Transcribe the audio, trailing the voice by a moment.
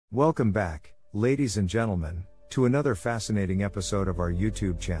Welcome back, ladies and gentlemen, to another fascinating episode of our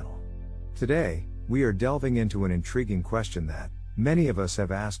YouTube channel. Today, we are delving into an intriguing question that many of us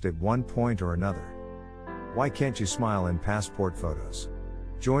have asked at one point or another. Why can't you smile in passport photos?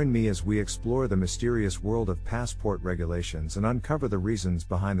 Join me as we explore the mysterious world of passport regulations and uncover the reasons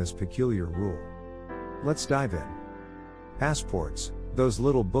behind this peculiar rule. Let's dive in. Passports, those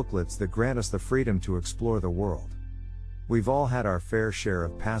little booklets that grant us the freedom to explore the world. We've all had our fair share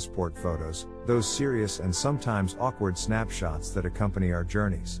of passport photos, those serious and sometimes awkward snapshots that accompany our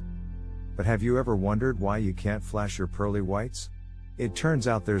journeys. But have you ever wondered why you can't flash your pearly whites? It turns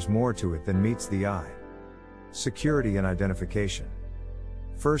out there's more to it than meets the eye. Security and identification.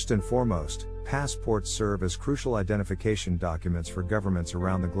 First and foremost, passports serve as crucial identification documents for governments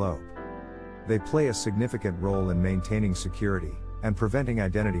around the globe. They play a significant role in maintaining security and preventing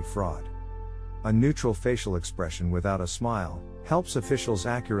identity fraud. A neutral facial expression without a smile helps officials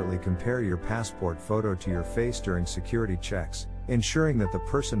accurately compare your passport photo to your face during security checks, ensuring that the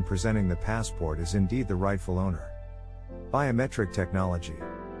person presenting the passport is indeed the rightful owner. Biometric technology.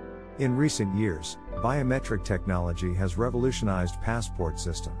 In recent years, biometric technology has revolutionized passport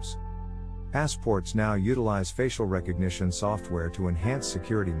systems. Passports now utilize facial recognition software to enhance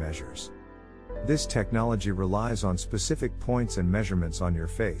security measures. This technology relies on specific points and measurements on your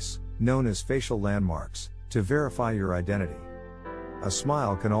face, known as facial landmarks, to verify your identity. A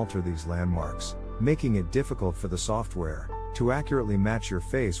smile can alter these landmarks, making it difficult for the software to accurately match your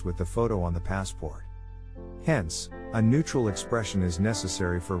face with the photo on the passport. Hence, a neutral expression is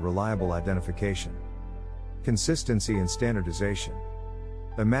necessary for reliable identification. Consistency and standardization.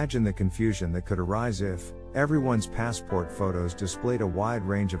 Imagine the confusion that could arise if everyone's passport photos displayed a wide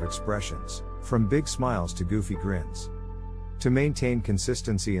range of expressions, from big smiles to goofy grins. To maintain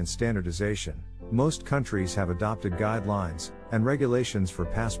consistency and standardization, most countries have adopted guidelines and regulations for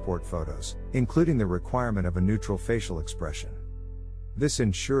passport photos, including the requirement of a neutral facial expression. This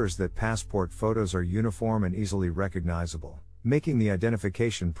ensures that passport photos are uniform and easily recognizable, making the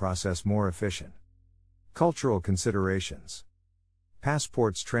identification process more efficient. Cultural considerations.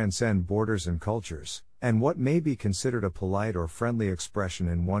 Passports transcend borders and cultures, and what may be considered a polite or friendly expression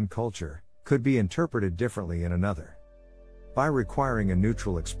in one culture could be interpreted differently in another. By requiring a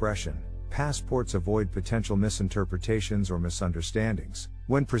neutral expression, passports avoid potential misinterpretations or misunderstandings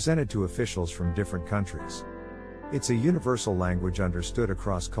when presented to officials from different countries. It's a universal language understood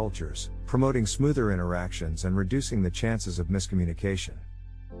across cultures, promoting smoother interactions and reducing the chances of miscommunication.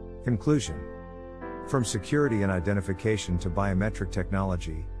 Conclusion. From security and identification to biometric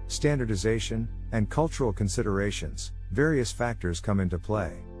technology, standardization, and cultural considerations, various factors come into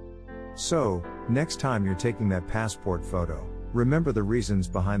play. So, next time you're taking that passport photo, remember the reasons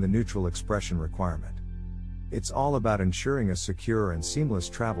behind the neutral expression requirement. It's all about ensuring a secure and seamless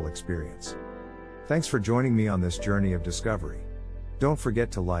travel experience. Thanks for joining me on this journey of discovery. Don't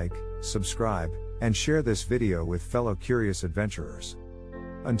forget to like, subscribe, and share this video with fellow curious adventurers.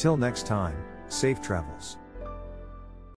 Until next time, safe travels.